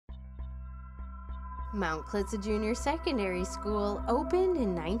Mount Klitza Junior Secondary School opened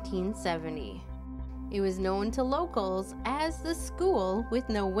in 1970. It was known to locals as the school with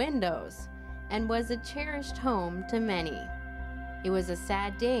no windows and was a cherished home to many. It was a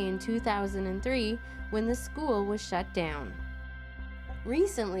sad day in 2003 when the school was shut down.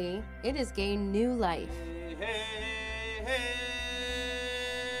 Recently, it has gained new life.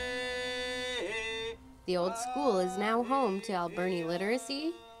 The old school is now home to Alberni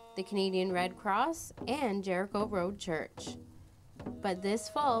Literacy, the Canadian Red Cross, and Jericho Road Church. But this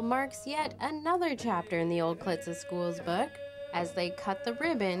fall marks yet another chapter in the old Klitza School's book as they cut the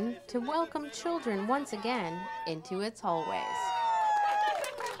ribbon to welcome children once again into its hallways.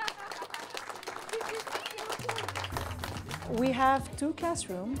 We have 2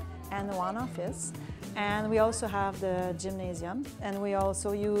 classrooms and 1 office, and we also have the gymnasium, and we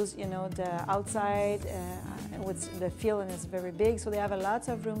also use, the outside with the field, and it's very big, so they have a lot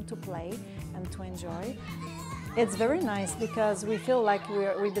of room to play and to enjoy. It's very nice because we feel like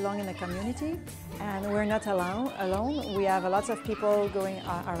we belong in a community and we're not alone. We have a lot of people going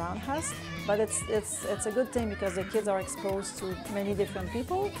around us, but it's a good thing because the kids are exposed to many different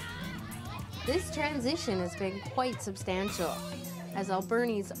people. This transition has been quite substantial, as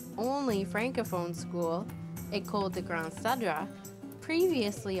Alberni's only Francophone school, École de Grand Stadra,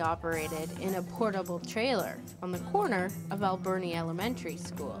 previously operated in a portable trailer on the corner of Alberni Elementary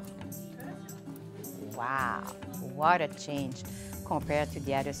School. Wow, what a change compared to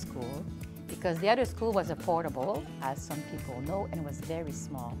the other school, because the other school was a portable, as some people know, and was very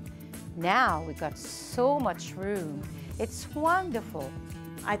small. Now we got so much room. It's wonderful.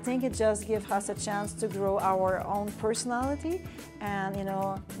 I think it just gives us a chance to grow our own personality, and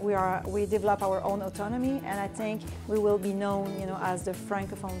we develop our own autonomy, and I think we will be known as the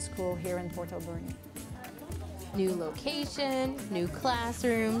Francophone school here in Port Alberni. New location, new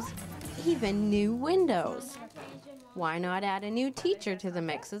classrooms, even new windows. Why not add a new teacher to the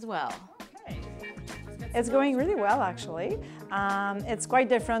mix as well? It's going really well, actually. It's quite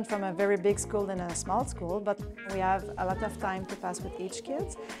different from a very big school than a small school, but we have a lot of time to pass with each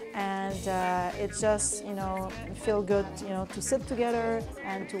kid, and it just, feel good, to sit together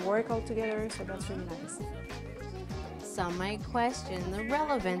and to work all together, so that's really nice. Some might question the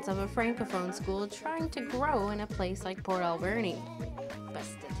relevance of a Francophone school trying to grow in a place like Port Alberni, but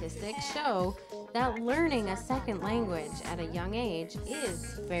statistics show that learning a second language at a young age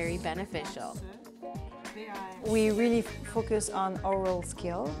is very beneficial. We really focus on oral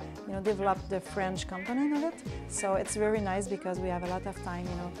skill, develop the French component of it. So it's very nice because we have a lot of time,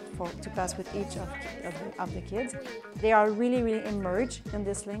 to pass with each of the kids. They are really immersed in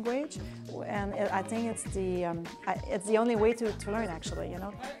this language, and I think it's the only way to learn, actually.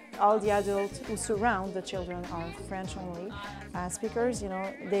 All the adults who surround the children are French only speakers.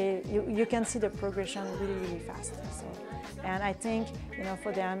 You can see the progression really fast. So, and I think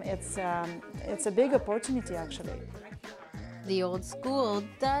for them it's a big opportunity, actually. The old school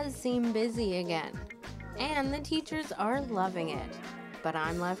does seem busy again, and the teachers are loving it. But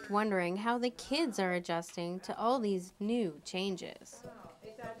I'm left wondering how the kids are adjusting to all these new changes.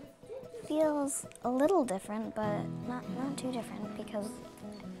 Feels a little different, but not too different because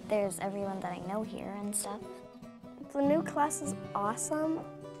there's everyone that I know here and stuff. The new class is awesome,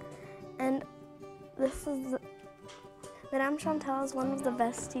 and Madame Chantal is one of the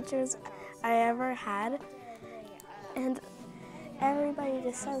best teachers I ever had, and everybody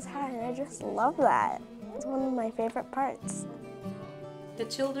just says hi, and I just love that. It's one of my favorite parts. The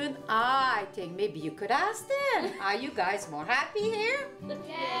children, I think maybe you could ask them. Are you guys more happy here?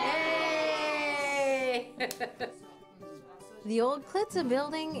 Yay! The old Klitza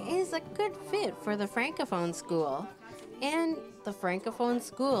building is a good fit for the Francophone school, and the Francophone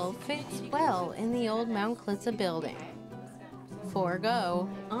school fits well in the old Mount Klitza building. For Go,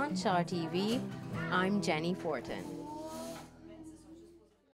 on Shaw TV, I'm Jenny Fortin.